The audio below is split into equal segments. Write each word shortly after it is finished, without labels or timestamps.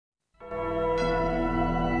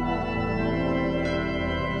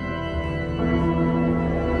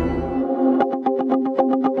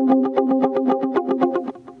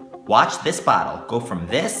Watch this bottle go from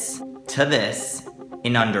this to this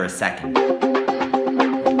in under a second.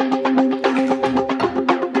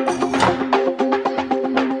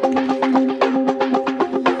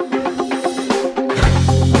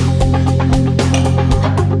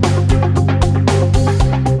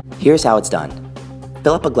 Here's how it's done.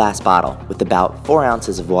 Fill up a glass bottle with about 4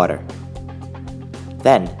 ounces of water.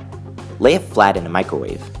 Then, lay it flat in a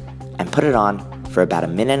microwave and put it on for about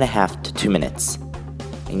 1.5 to 2 minutes.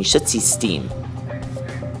 And you should see steam.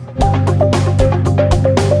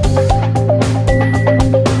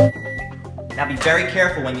 Now be very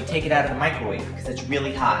careful when you take it out of the microwave because it's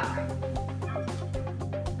really hot.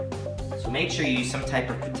 So make sure you use some type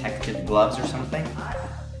of protective gloves or something.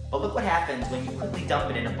 But look what happens when you quickly dump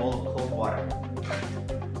it in a bowl of cold water.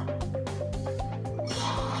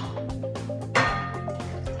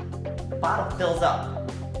 The bottle fills up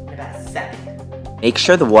in about a second. Make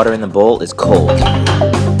sure the water in the bowl is cold.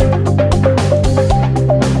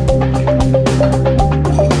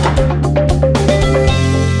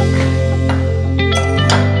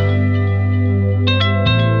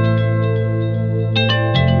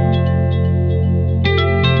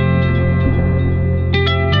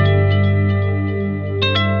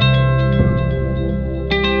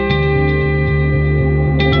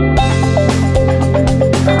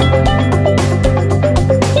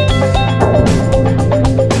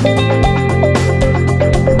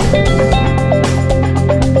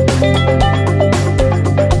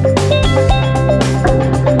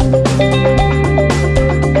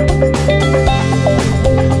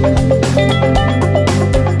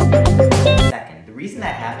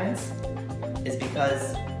 Is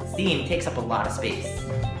because steam takes up a lot of space.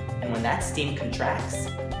 And when that steam contracts,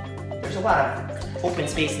 there's a lot of open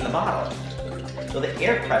space in the bottle. So the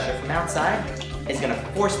air pressure from outside is going to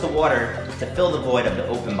force the water to fill the void of the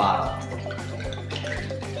open bottle.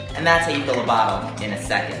 And that's how you fill a bottle in a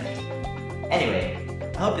second. Anyway,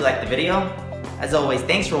 I hope you liked the video. As always,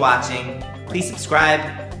 thanks for watching. Please subscribe,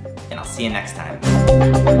 and I'll see you next time.